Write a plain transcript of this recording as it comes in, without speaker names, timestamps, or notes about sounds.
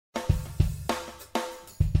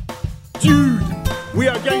Dude, we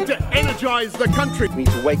are going to energise the country. We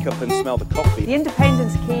need to wake up and smell the coffee. The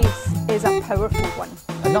independence case is a powerful one.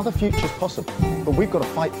 Another future's possible, but we've got to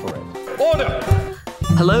fight for it. Order!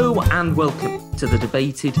 Hello and welcome to the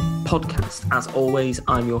Debated podcast. As always,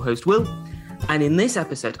 I'm your host, Will. And in this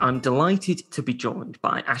episode, I'm delighted to be joined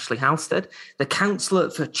by Ashley Halstead, the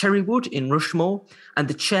councillor for Cherrywood in Rushmore and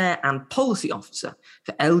the chair and policy officer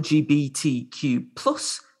for LGBTQ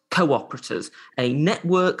plus Cooperators, a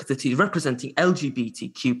network that is representing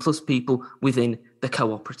LGBTQ plus people within the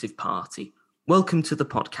Cooperative Party. Welcome to the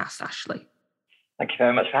podcast, Ashley. Thank you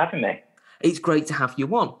very much for having me. It's great to have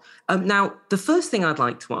you on. Now, the first thing I'd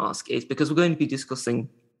like to ask is, because we're going to be discussing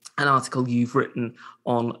an article you've written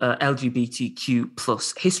on LGBTQ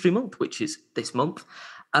plus History Month, which is this month.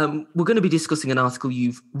 We're going to be discussing an article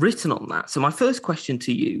you've written on that. So my first question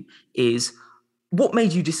to you is, what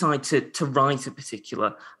made you decide to write a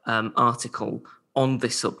particular article on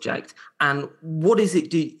this subject? And what is it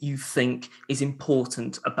do you think is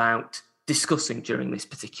important about discussing during this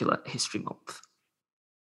particular History Month?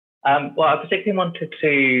 Well, I particularly wanted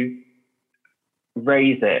to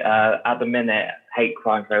raise it. At the minute, hate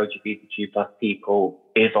crime for LGBTQ plus people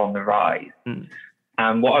is on the rise.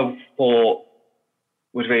 And what I thought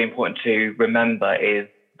was really important to remember is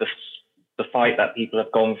the fight that people have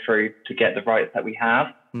gone through to get the rights that we have.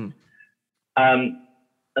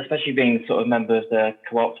 Especially being sort of member of the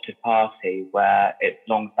Cooperative Party, where it's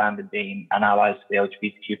long-standing been an ally to the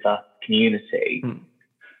LGBTQ plus community.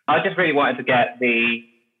 I just really wanted to get the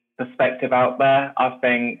perspective out there. I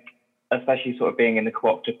think, especially sort of being in the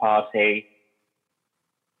Cooperative Party,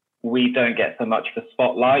 we don't get so much of a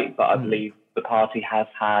spotlight, but I believe the party has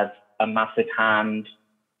had a massive hand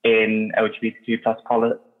in LGBTQ plus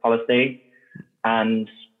policy. And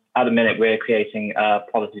at the minute, we're creating a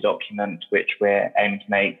policy document which we're aiming to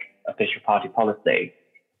make official party policy.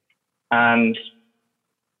 And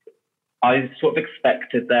I sort of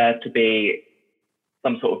expected there to be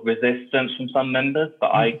some sort of resistance from some members, but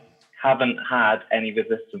I haven't had any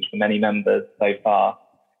resistance from any members so far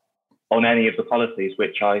on any of the policies,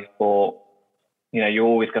 which I thought, you're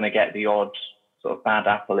always going to get the odd sort of bad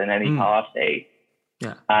apple in any party.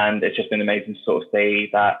 Yeah. And it's just been amazing to sort of see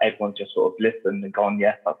that everyone's just sort of listened and gone,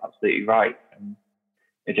 yes, that's absolutely right. And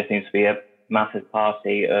it just seems to be a massive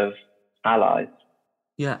party of allies.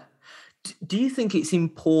 Yeah. Do you think it's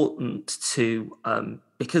important to,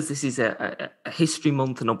 because this is a history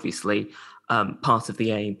month, and obviously part of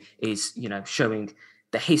the aim is, showing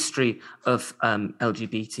the history of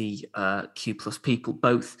LGBTQ plus people,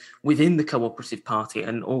 both within the Cooperative Party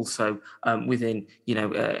and also within,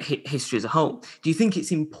 history as a whole. Do you think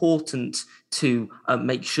it's important to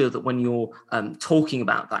make sure that when you're talking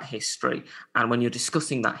about that history and when you're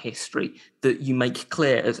discussing that history, that you make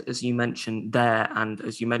clear, as you mentioned there and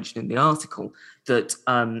as you mentioned in the article, that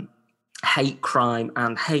hate crime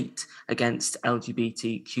and hate against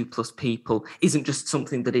LGBTQ plus people isn't just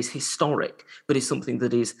something that is historic, but is something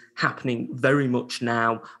that is happening very much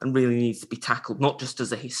now and really needs to be tackled, not just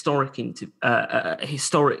as a historic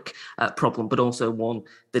problem, but also one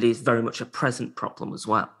that is very much a present problem as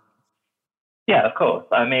well. Yeah, of course.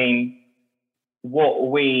 With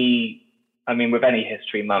any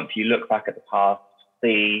history month, you look back at the past,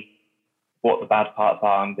 see what the bad parts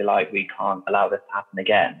are and be like, we can't allow this to happen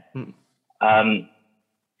again.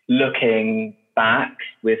 Looking back,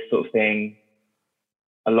 we're sort of seeing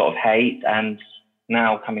a lot of hate, and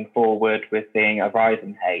now coming forward, we're seeing a rise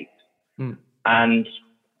in hate. And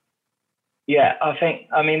yeah,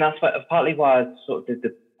 that's partly why I sort of did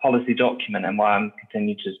the policy document and why I'm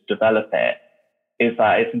continuing to develop it, is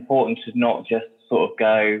that it's important to not just sort of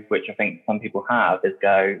go, which I think some people have, is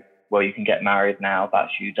go, well, you can get married now,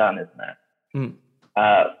 that's you done, isn't it?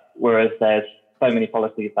 Whereas there's so many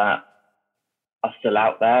policies that are still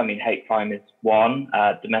out there. Hate crime is one.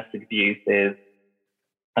 Domestic abuse is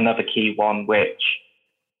another key one, which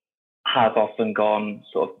has often gone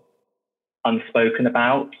sort of unspoken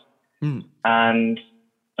about. And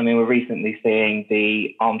we're recently seeing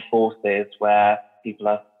the armed forces, where people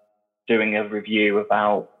are doing a review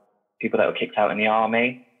about people that were kicked out in the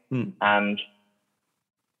army and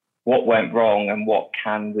what went wrong and what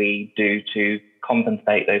can we do to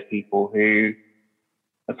compensate those people who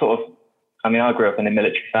are sort of, I grew up in a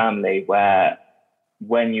military family where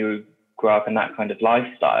when you grow up in that kind of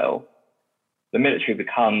lifestyle, the military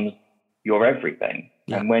becomes your everything.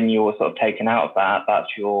 Yeah. And when you're sort of taken out of that,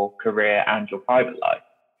 that's your career and your private life.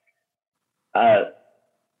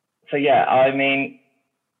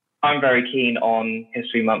 I'm very keen on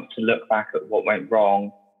History Month to look back at what went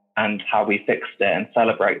wrong and how we fixed it and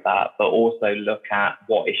celebrate that, but also look at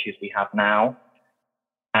what issues we have now.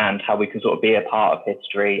 and how we can sort of be a part of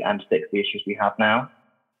history and fix the issues we have now.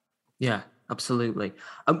 Yeah, absolutely.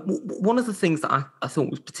 One of the things that I thought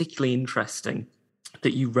was particularly interesting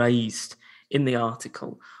that you raised in the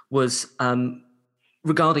article was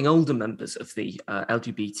regarding older members of the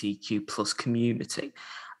LGBTQ plus community,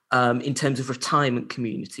 in terms of retirement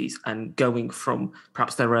communities and going from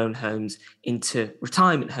perhaps their own homes into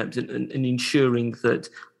retirement homes and ensuring that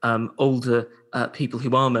older people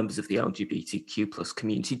who are members of the LGBTQ plus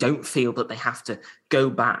community don't feel that they have to go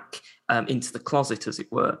back into the closet, as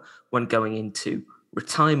it were, when going into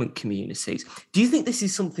retirement communities. Do you think this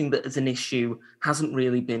is something that as an issue hasn't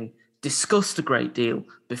really been discussed a great deal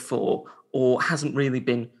before, or hasn't really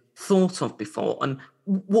been thought of before? And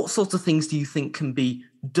what sorts of things do you think can be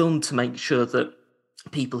done to make sure that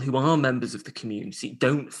people who are members of the community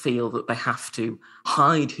don't feel that they have to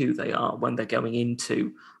hide who they are when they're going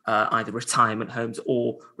into either retirement homes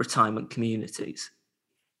or retirement communities?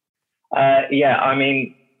 Yeah, I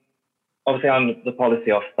mean, obviously I'm the policy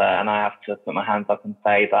officer, and I have to put my hands up and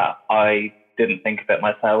say that I didn't think of it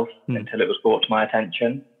myself until it was brought to my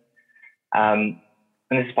attention. And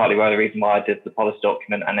this is partly the reason why I did the policy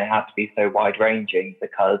document, and it had to be so wide-ranging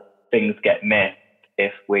because things get missed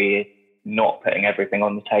if we're not putting everything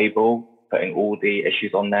on the table, putting all the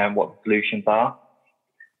issues on there and what the solutions are.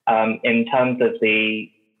 In terms of the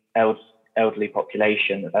elderly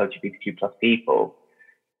population of LGBTQ plus people,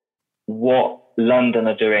 what London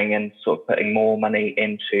are doing and sort of putting more money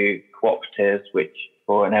into cooperatives, which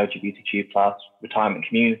for an LGBTQ plus retirement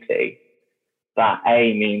community, that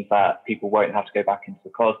A, means that people won't have to go back into the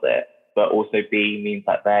closet, but also B, means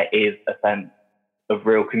that there is a sense of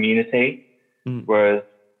real community. Whereas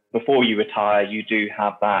before you retire, you do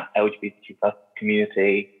have that LGBTQ plus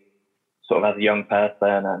community sort of as a young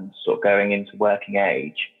person and sort of going into working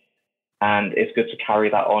age. And it's good to carry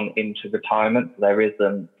that on into retirement. So there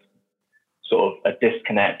isn't sort of a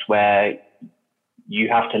disconnect where you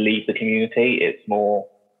have to leave the community. It's more,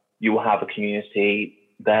 you will have a community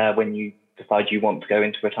there when you decide you want to go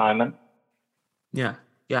into retirement. Yeah,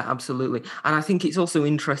 absolutely. And I think it's also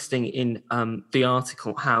interesting in the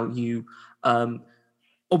article how you,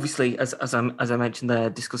 obviously, as I mentioned there,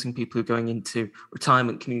 discussing people who are going into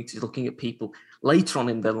retirement communities, looking at people later on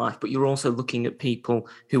in their life, but you're also looking at people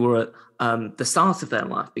who are at the start of their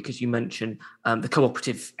life, because you mentioned the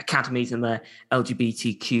cooperative academies and their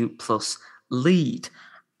LGBTQ plus lead.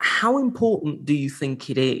 How important do you think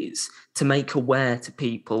it is to make aware to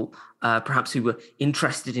people, perhaps who are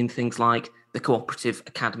interested in things like the cooperative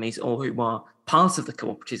academies or who are part of the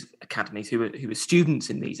cooperative academies, who are students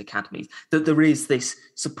in these academies, that there is this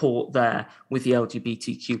support there with the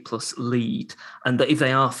LGBTQ plus lead, and that if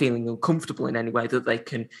they are feeling uncomfortable in any way, that they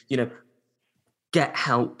can, get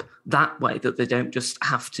help that way, that they don't just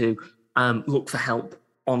have to look for help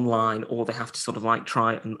online, or they have to sort of like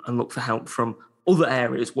try and look for help from other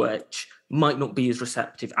areas which might not be as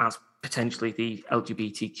receptive as potentially the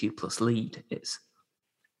LGBTQ plus lead is.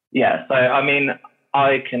 Yeah, so I mean,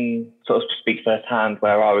 I can sort of speak firsthand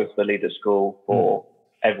where I was the lead at school for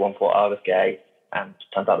everyone thought I was gay, and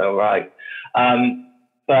turns out they were right.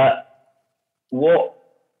 But what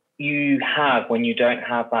you have when you don't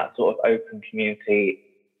have that sort of open community,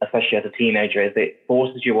 especially as a teenager, is it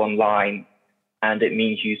forces you online, and it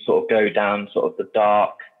means you sort of go down sort of the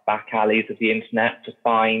dark back alleys of the internet to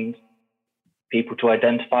find people to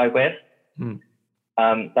identify with.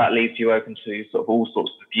 That leaves you open to sort of all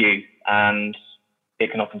sorts of abuse, and it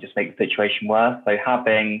can often just make the situation worse. So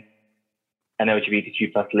having an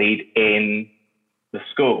LGBTQ plus lead in the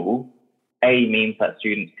school, A, means that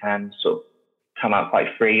students can sort of come out quite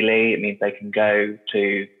freely. It means they can go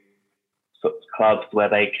to sort of clubs where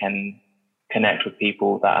they can connect with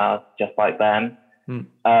people that are just like them.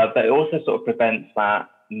 But it also sort of prevents that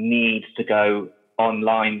need to go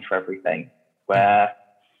online for everything, where,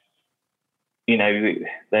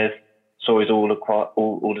 there's stories all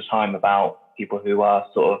the time about people who are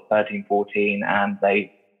sort of 13, 14, and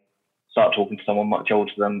they start talking to someone much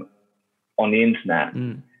older than them on the internet.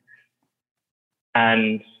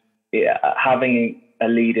 And having a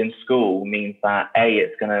lead in school means that A,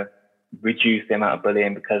 it's going to reduce the amount of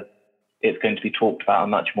bullying because it's going to be talked about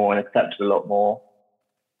much more and accepted a lot more.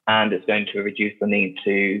 And it's going to reduce the need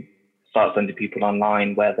to start sending people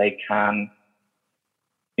online where they can,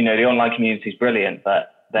 the online community is brilliant,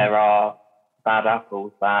 but there are bad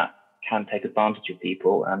apples that can take advantage of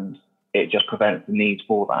people, and it just prevents the need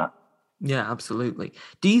for that. Yeah, absolutely.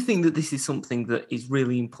 Do you think that this is something that is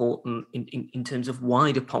really important in terms of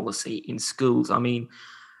wider policy in schools? I mean,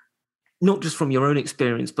 not just from your own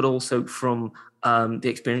experience, but also from the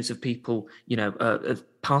experience of people, as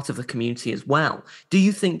part of the community as well. Do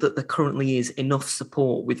you think that there currently is enough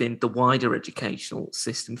support within the wider educational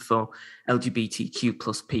system for LGBTQ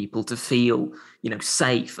plus people to feel,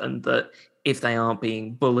 safe, and that if they are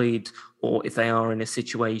being bullied or if they are in a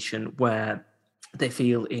situation where they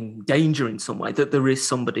feel in danger in some way, that there is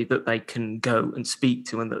somebody that they can go and speak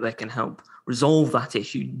to and that they can help resolve that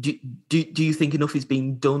issue? Do you think enough is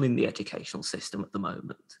being done in the educational system at the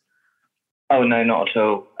moment? Oh, no, not at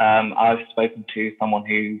all. I've spoken to someone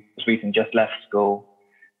who was recently just left school,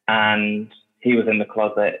 and he was in the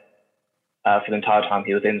closet for the entire time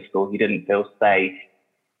he was in school. He didn't feel safe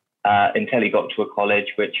until he got to a college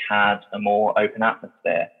which had a more open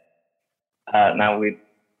atmosphere. Now, we've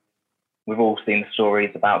all seen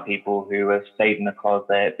stories about people who have stayed in the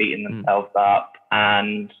closet, beaten themselves up,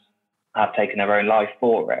 and have taken their own life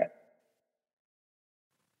for it.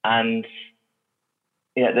 And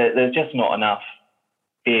yeah, there's just not enough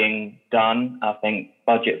being done. I think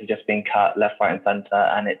budgets are just being cut left, right, and centre,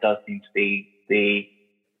 and it does seem to be the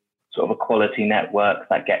sort of equality networks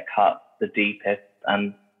that get cut the deepest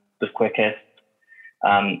and the quickest.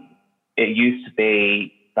 It used to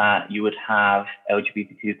be that you would have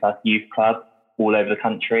LGBTQ plus youth clubs all over the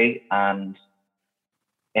country, and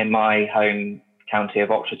in my home county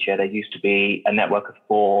of Oxfordshire, there used to be a network of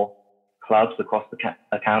 4 clubs across the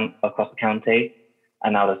county,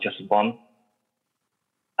 and now there's just one.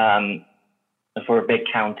 And for a big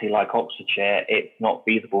county like Oxfordshire, it's not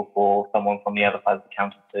feasible for someone from the other side of the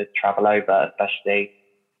county to travel over, especially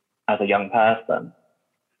as a young person.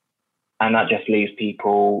 And that just leaves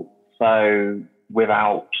people so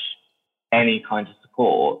without any kind of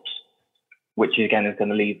support, which again is going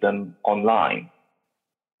to leave them online.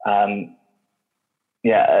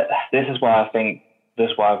 This is why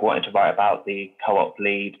I've wanted to write about the co-op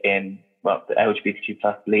lead the LGBTQ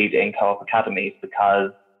plus lead in co-op academies,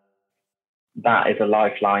 because that is a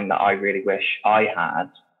lifeline that I really wish I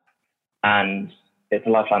had, and it's a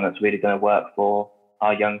lifeline that's really going to work for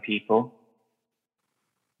our young people.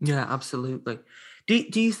 Yeah, absolutely. Do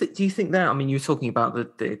you think that? I mean, you're talking about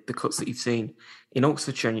the cuts that you've seen in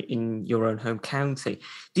Oxfordshire in your own home county.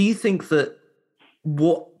 Do you think that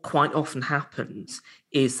what quite often happens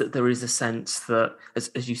is that there is a sense that,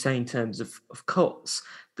 as you say, in terms of cuts,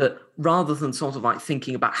 that rather than sort of like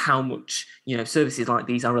thinking about how much, services like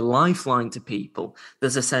these are a lifeline to people,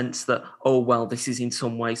 there's a sense that, oh, well, this is in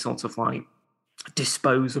some way sort of like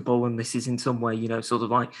disposable, and this is in some way, sort of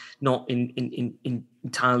like not in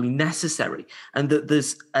entirely necessary, and that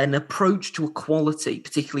there's an approach to equality,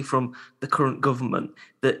 particularly from the current government,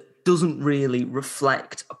 that doesn't really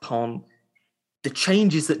reflect upon the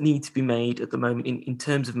changes that need to be made at the moment in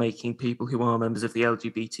terms of making people who are members of the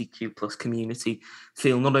LGBTQ plus community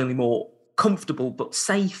feel not only more comfortable but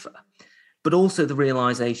safer, but also the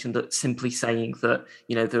realization that simply saying that,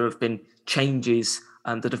 there have been changes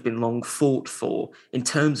that have been long fought for in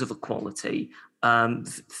terms of equality,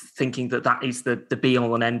 thinking that is the be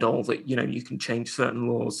all and end all, that, you can change certain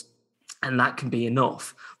laws and that can be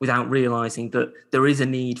enough, without realizing that there is a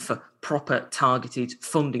need for proper targeted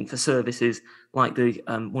funding for services like the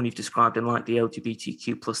one you've described, and like the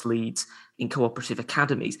LGBTQ plus leads in cooperative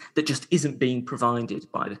academies, that just isn't being provided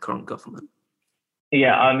by the current government.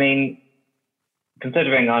 Yeah, I mean,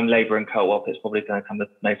 considering I'm Labour and co-op, it's probably going to come as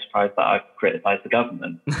no surprise that I've criticised the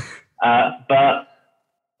government. But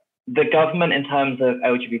the government, in terms of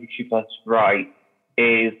LGBTQ plus rights,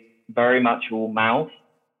 is very much all mouth.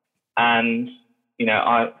 And,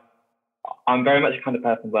 I'm very much the kind of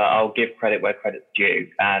person where I'll give credit where credit's due.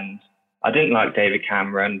 And I didn't like David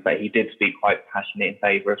Cameron, but he did speak quite passionately in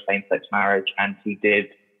favour of same-sex marriage, and he did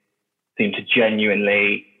seem to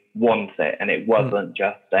genuinely want it. And it wasn't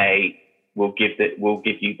just we'll give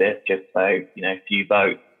you this just so, few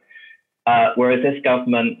vote. Whereas this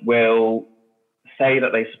government will say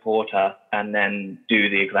that they support us and then do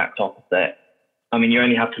the exact opposite. I mean, you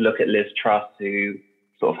only have to look at Liz Truss, who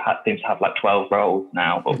sort of seems to have like 12 roles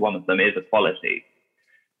now, but one of them is equality.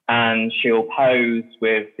 And she'll pose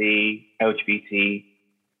with the LGBT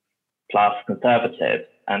plus conservatives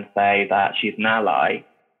and say that she's an ally.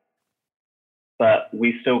 But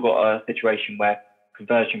we've still got a situation where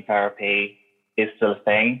conversion therapy is still a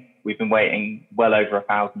thing. We've been waiting well over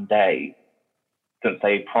 1,000 days since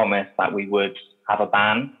they promised that we would have a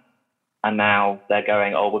ban. And now they're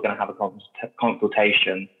going, oh, we're going to have a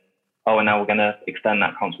consultation. Oh, and now we're going to extend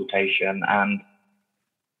that consultation. And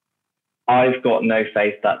I've got no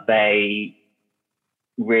faith that they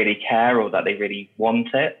really care or that they really want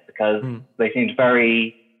it, because they seemed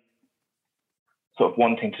very sort of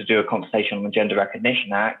wanting to do a consultation on the Gender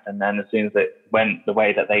Recognition Act, and then as soon as it went the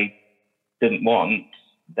way that they didn't want,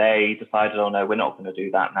 they decided, oh no, we're not going to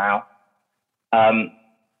do that now.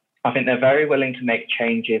 I think they're very willing to make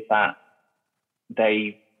changes that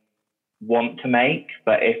they want to make,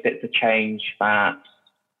 but if it's a change that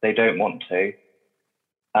they don't want to,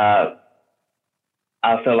 I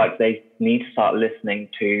feel like they need to start listening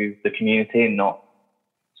to the community and not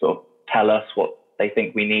sort of tell us what they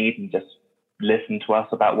think we need and just listen to us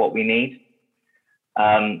about what we need.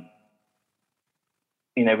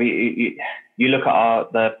 You know, you look at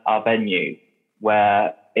our venue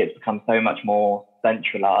where it's become so much more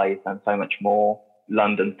centralised and so much more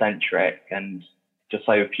London-centric and just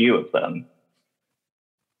so few of them.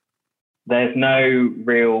 There's no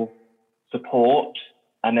real support,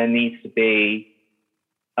 and there needs to be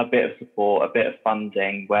a bit of support, a bit of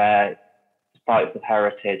funding where sites of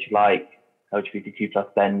heritage like LGBTQ plus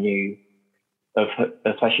venues,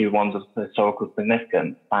 especially ones of historical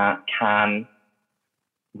significance, that can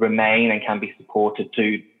remain and can be supported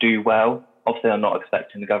to do well. Obviously, I'm not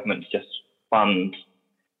expecting the government to just fund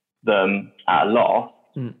them at a loss,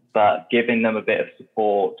 but giving them a bit of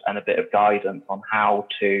support and a bit of guidance on how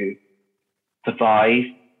to survive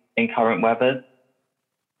in current weather.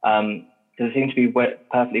 Because they seem to be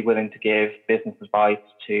perfectly willing to give business advice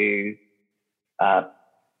to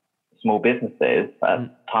small businesses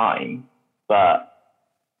at time, but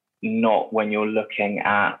not when you're looking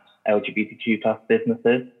at LGBTQ plus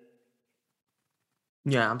businesses.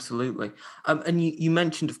 Yeah, absolutely. And you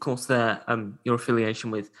mentioned, of course, there your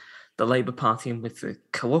affiliation with the Labour Party and with the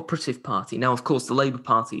Cooperative Party. Now, of course, the Labour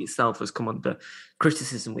Party itself has come under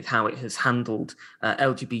criticism with how it has handled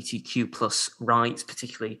LGBTQ plus rights,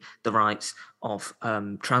 particularly the rights of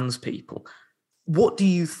trans people. What do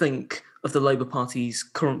you think of the Labour Party's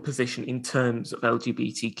current position in terms of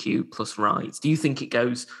LGBTQ plus rights? Do you think it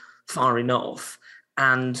goes far enough?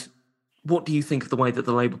 And what do you think of the way that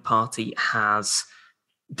the Labour Party has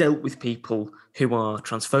dealt with people who are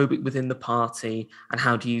transphobic within the party, and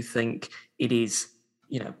how do you think it is,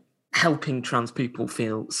 helping trans people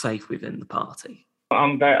feel safe within the party?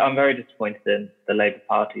 I'm very disappointed in the Labour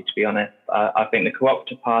Party, to be honest. I think the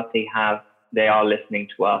Cooperative Party they are listening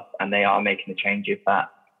to us and they are making the changes that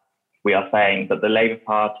we are saying, but the Labour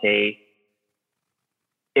Party,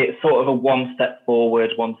 it's sort of a one step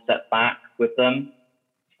forward, one step back with them.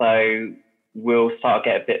 So we'll start to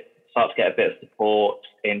get a bit of support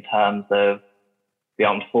in terms of the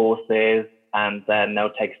armed forces, and then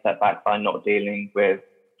they'll take a step back by not dealing with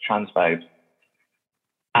transphobes.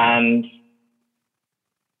 And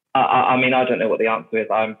I mean, I don't know what the answer is.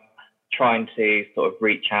 I'm trying to sort of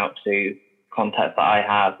reach out to contacts that I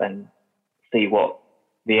have and see what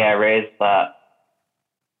the air is, but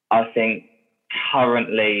I think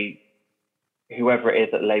currently whoever it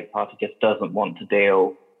is at the Labour Party just doesn't want to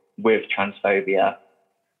deal with transphobia.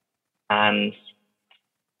 And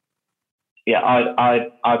yeah,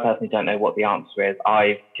 I personally don't know what the answer is.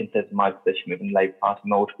 I've considered my position within the Labour Party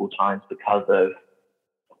multiple times because of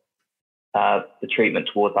the treatment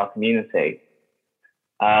towards our community.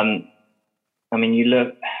 I mean, you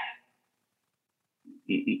look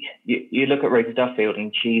at Rosie Duffield,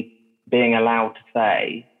 and she's being allowed to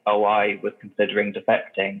say, "Oh, I was considering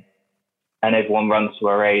defecting," and everyone runs to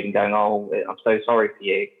her aid and going, "Oh, I'm so sorry for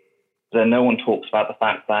you." But then no one talks about the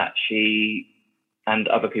fact that she and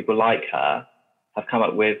other people like her have come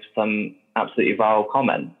up with some absolutely vile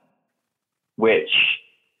comments, which,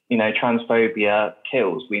 transphobia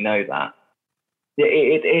kills. We know that.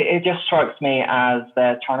 It just strikes me as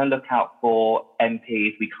they're trying to look out for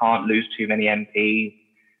MPs. We can't lose too many MPs.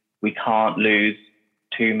 We can't lose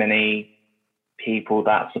too many people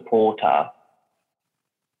that support us.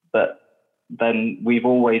 But then we've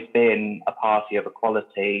always been a party of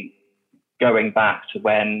equality, going back to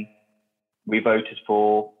when we voted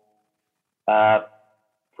for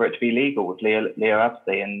it to be legal with Leo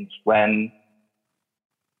Absey, and when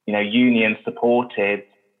unions supported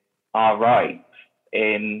our rights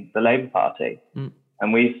in the Labour Party. And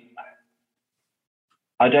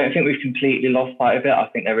I don't think we've completely lost sight of it. I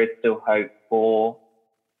think there is still hope for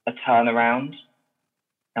a turnaround,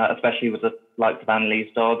 especially with the likes of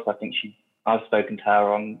Annalise Dodds. I think I've spoken to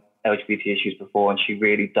her on LGBT issues before, and she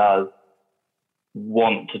really does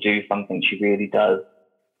want to do something. She really does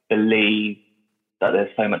believe that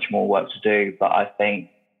there's so much more work to do, but I think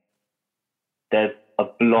there's a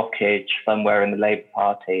blockage somewhere in the Labour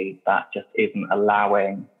Party that just isn't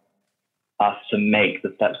allowing us to make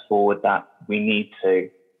the steps forward that we need to.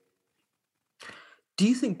 Do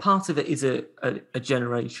you think part of it is a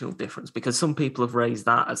generational difference? Because some people have raised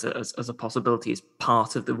that as a possibility, as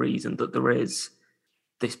part of the reason that there is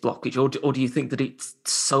this blockage, or do you think that it's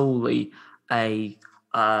solely a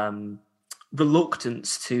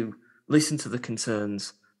reluctance to listen to the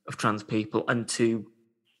concerns of trans people and to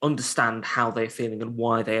understand how they're feeling and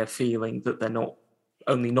why they are feeling that they're not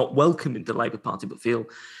only not welcome in the Labour Party, but feel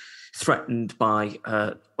threatened by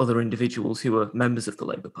other individuals who are members of the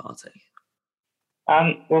Labour Party?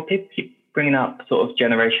 Well, people keep bringing up sort of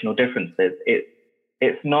generational differences.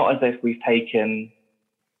 It's not as if we've taken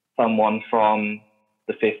someone from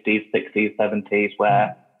the 50s, 60s, 70s,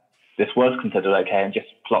 where this was considered okay, and just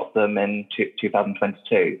plopped them in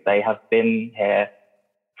 2022. They have been here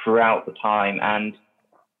throughout the time. And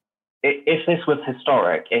if this was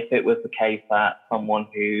historic, if it was the case that someone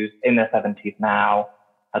who's in their 70s now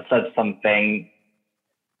had said something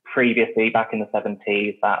previously back in the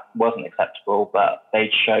 70s that wasn't acceptable, but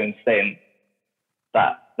they'd shown since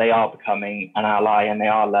that they are becoming an ally and they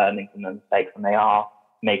are learning from their mistakes and they are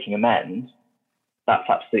making amends, that's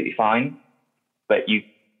absolutely fine. But you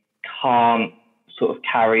can't sort of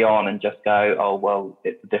carry on and just go, oh, well,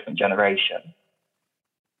 it's a different generation.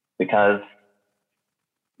 Because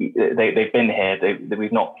they've been here,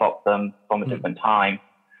 we've not plopped them from a different time.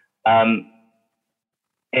 I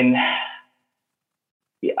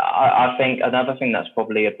think another thing that's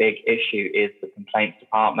probably a big issue is the complaints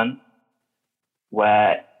department,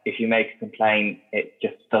 where if you make a complaint, it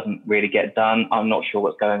just doesn't really get done. I'm not sure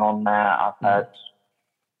what's going on there. I've heard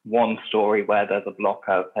one story where there's a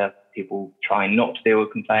blocker of people trying not to deal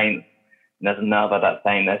with complaints, and there's another that's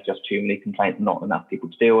saying there's just too many complaints, not enough people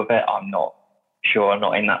to deal with it. I'm not sure, I'm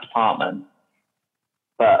not in that department.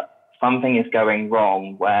 But something is going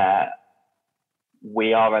wrong where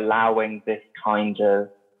we are allowing this kind of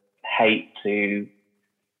hate to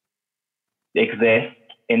exist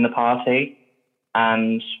in the party.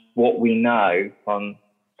 And what we know from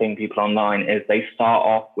seeing people online is they start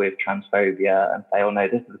off with transphobia and say, oh no,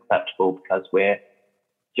 this is acceptable because we're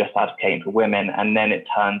just advocating for women. And then it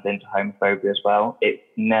turns into homophobia as well. It's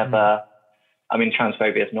never, I mean,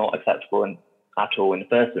 transphobia is not acceptable at all in the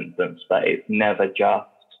first instance, but it's never just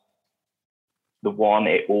the one.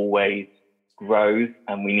 It always grows,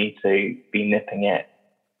 and we need to be nipping it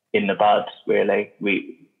in the bud, really.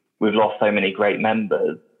 We've lost so many great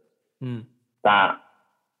members that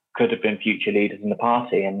could have been future leaders in the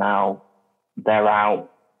party, and now they're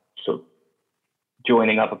out sort of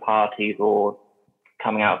joining other parties or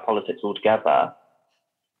coming out of politics altogether,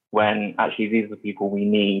 when actually these are the people we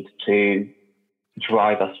need to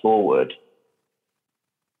drive us forward.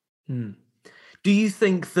 Do you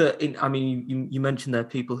think that, you mentioned there are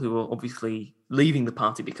people who are obviously leaving the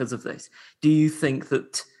party because of this. Do you think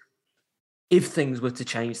that if things were to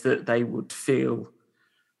change, that they would feel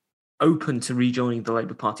open to rejoining the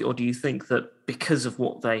Labour Party? Or do you think that because of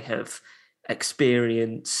what they have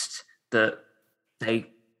experienced, that they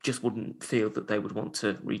just wouldn't feel that they would want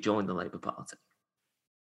to rejoin the Labour Party?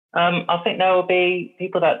 I think there will be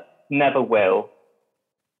people that never will.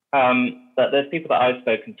 But there's people that I've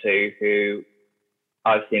spoken to who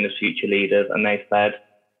I've seen as future leaders, and they said,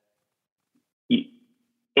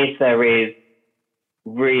 if there is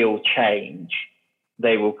real change,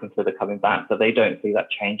 they will consider coming back, but they don't see that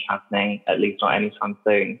change happening, at least not anytime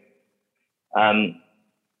soon.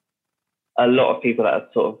 A lot of people that are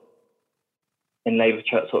sort of in Labour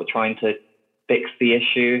sort of trying to fix the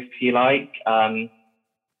issue, if you like,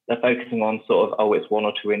 they're focusing on sort of, oh, it's one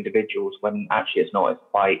or two individuals, when actually it's not. It's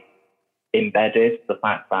quite embedded. The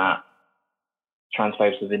fact that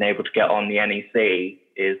transphobes have been able to get on the NEC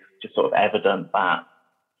is just sort of evident that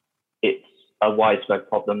it's a widespread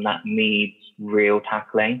problem that needs real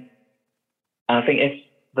tackling. And I think if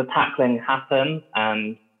the tackling happens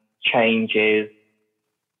and change is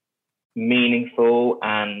meaningful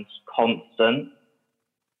and constant,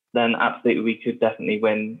 then absolutely we could definitely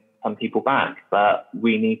win some people back. But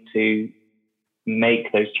we need to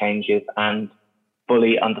make those changes and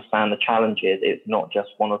fully understand the challenges. It's not just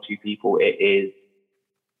one or two people. It is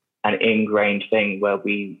an ingrained thing where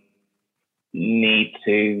we need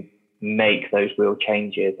to make those real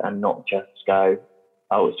changes and not just go,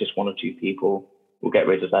 oh, it's just one or two people, we'll get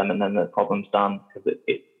rid of them and then the problem's done, because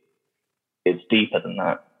it's deeper than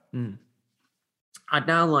that. I'd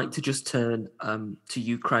now like to just turn to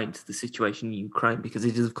Ukraine, to the situation in Ukraine, because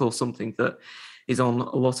it is, of course, something that is on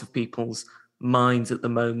a lot of people's minds at the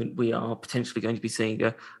moment. We are potentially going to be seeing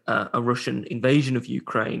a Russian invasion of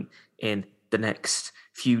Ukraine in the next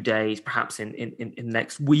few days, perhaps in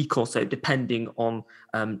next week or so, depending on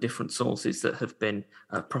different sources that have been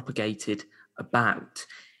propagated about.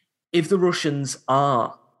 If the Russians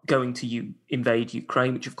are going to invade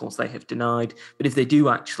Ukraine, which of course they have denied, but if they do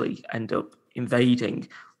actually end up invading,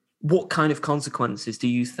 what kind of consequences do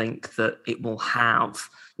you think that it will have,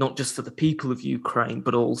 not just for the people of Ukraine,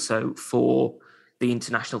 but also for the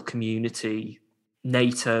international community,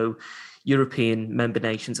 NATO, European member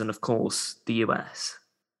nations, and of course the US?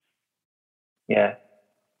 Yeah,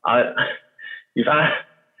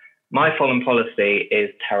 my foreign policy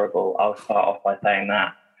is terrible. I'll start off by saying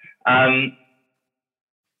that.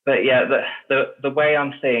 But yeah, the way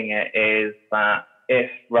I'm seeing it is that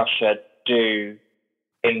if Russia do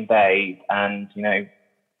invade, and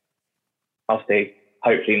obviously,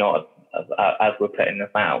 hopefully not as we're putting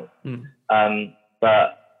this out,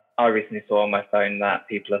 but I recently saw on my phone that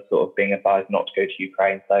people are sort of being advised not to go to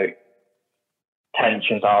Ukraine, so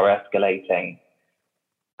tensions are escalating.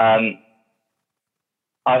 I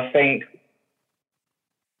think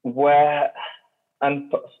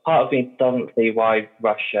and part of me doesn't see why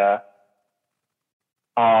Russia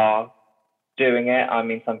are doing it. I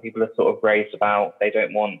mean, some people are sort of raised about they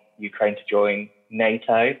don't want Ukraine to join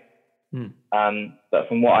NATO. But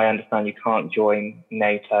from what I understand, you can't join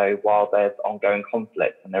NATO while there's ongoing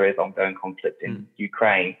conflict, and there is ongoing conflict in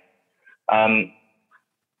Ukraine. I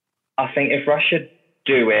think if Russia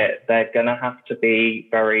do it, they're going to have to be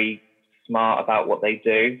very smart about what they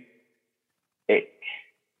do.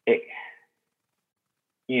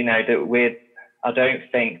 I don't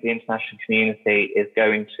think the international community is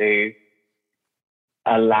going to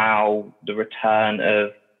allow the return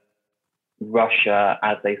of Russia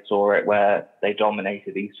as they saw it, where they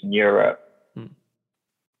dominated Eastern Europe.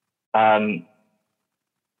 The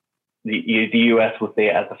US will see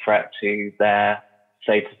it as a threat to their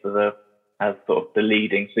status as sort of the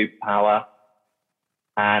leading superpower.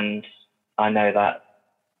 And I know that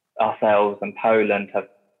ourselves and Poland have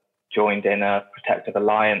joined in a protective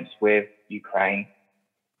alliance with Ukraine.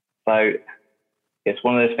 So it's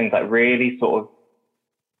one of those things that really sort of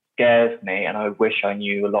scares me, and I wish I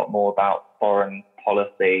knew a lot more about foreign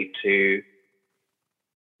policy to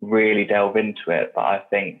really delve into it. But I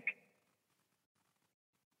think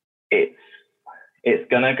it's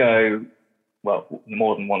going to go, well,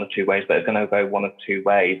 more than one or two ways, but it's going to go one of two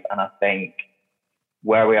ways. And I think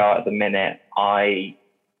where we are at the minute, I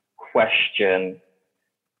question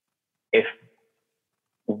if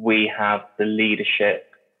we have the leadership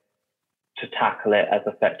to tackle it as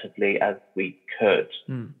effectively as we could.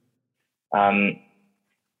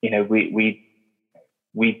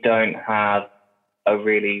 We don't have a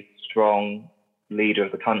really strong leader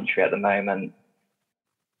of the country at the moment,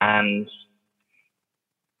 and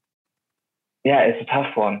yeah, it's a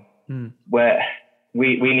tough one. Where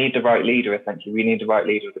we need the right leader. Essentially, we need the right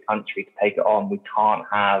leader of the country to take it on. We can't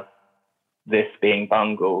have this being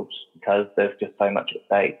bungled because there's just so much at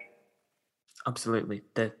stake. Absolutely.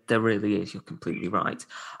 There really is. You're completely right.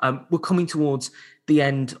 We're coming towards the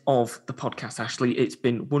end of the podcast, Ashley. It's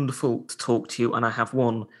been wonderful to talk to you. And I have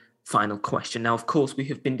one final question. Now, of course, we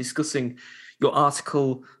have been discussing your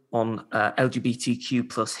article on LGBTQ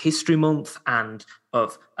plus History Month and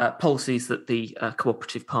of policies that the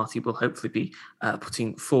Cooperative Party will hopefully be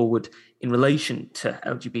putting forward in relation to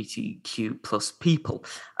LGBTQ plus people.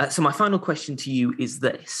 So my final question to you is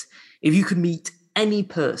this. If you could meet any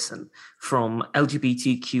person from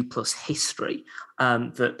LGBTQ plus history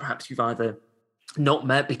that perhaps you've either not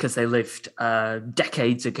met because they lived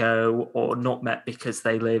decades ago, or not met because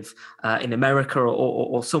they live in America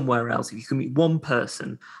or somewhere else, if you could meet one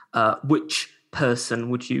person, which person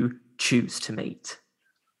would you choose to meet?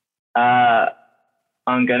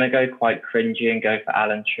 I'm going to go quite cringy and go for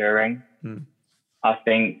Alan Turing. I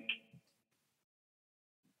think,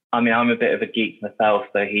 I'm a bit of a geek myself,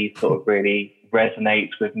 so he sort of really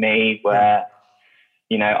resonates with me, where,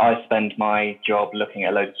 I spend my job looking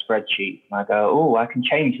at a load of spreadsheets and I go, oh, I can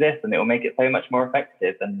change this and it will make it so much more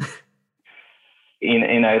effective. And,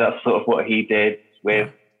 that's sort of what he did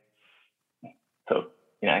with sort of,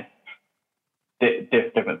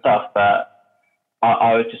 different stuff. But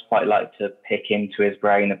I would just quite like to pick into his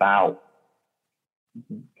brain about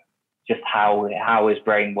just how his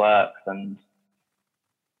brain works, and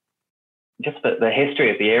just the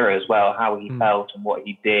history of the era as well, how he felt and what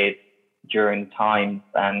he did during times.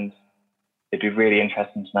 And it'd be really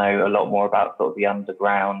interesting to know a lot more about sort of the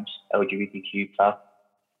underground LGBTQ plus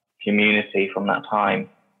community from that time.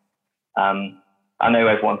 I know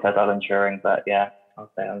everyone says Alan Turing, but yeah,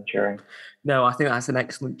 I'll say Alan Turing. No, I think that's an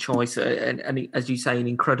excellent choice. And as you say, an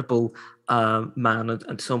incredible man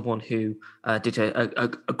and someone who did a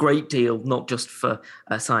great deal, not just for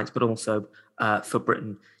science, but also for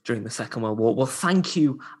Britain during the Second World War. Well, thank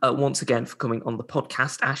you once again for coming on the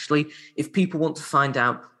podcast, Ashley. If people want to find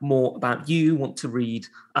out more about you, want to read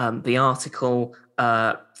the article,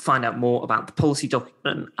 find out more about the policy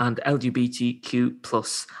document and LGBTQ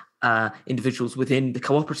plus individuals within the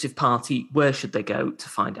Cooperative Party, where should they go to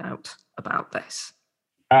find out about this?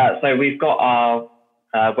 So we've got our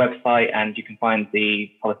website, and you can find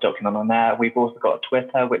the policy document on there. We've also got a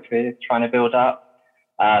Twitter, which we're trying to build up.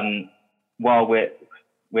 While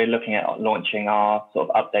we're looking at launching our sort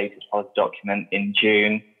of updated policy document in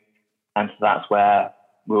June, and so that's where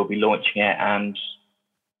we'll be launching it, and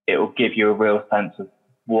it will give you a real sense of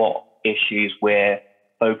what issues we're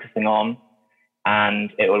focusing on,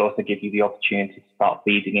 and it will also give you the opportunity to start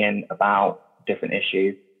feeding in about different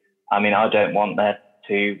issues. I mean, I don't want there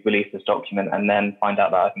to release this document and then find out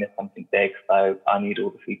that I've missed something big, so I need all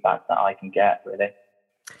the feedback that I can get, really.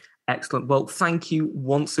 Excellent. Well, thank you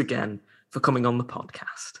once again for coming on the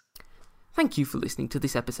podcast. Thank you for listening to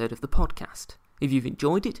this episode of the podcast. If you've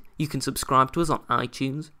enjoyed it, you can subscribe to us on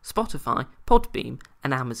iTunes, Spotify, Podbean,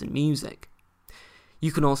 and Amazon Music.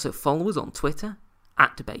 You can also follow us on Twitter,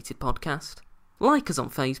 @DebatedPodcast, like us on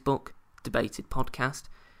Facebook, Debated Podcast,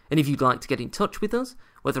 and if you'd like to get in touch with us,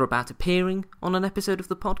 whether about appearing on an episode of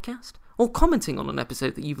the podcast or commenting on an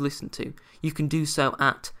episode that you've listened to, you can do so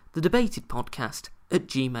at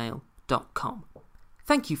thedebatedpodcast@gmail.com.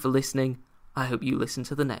 Thank you for listening. I hope you listen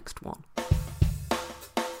to the next one.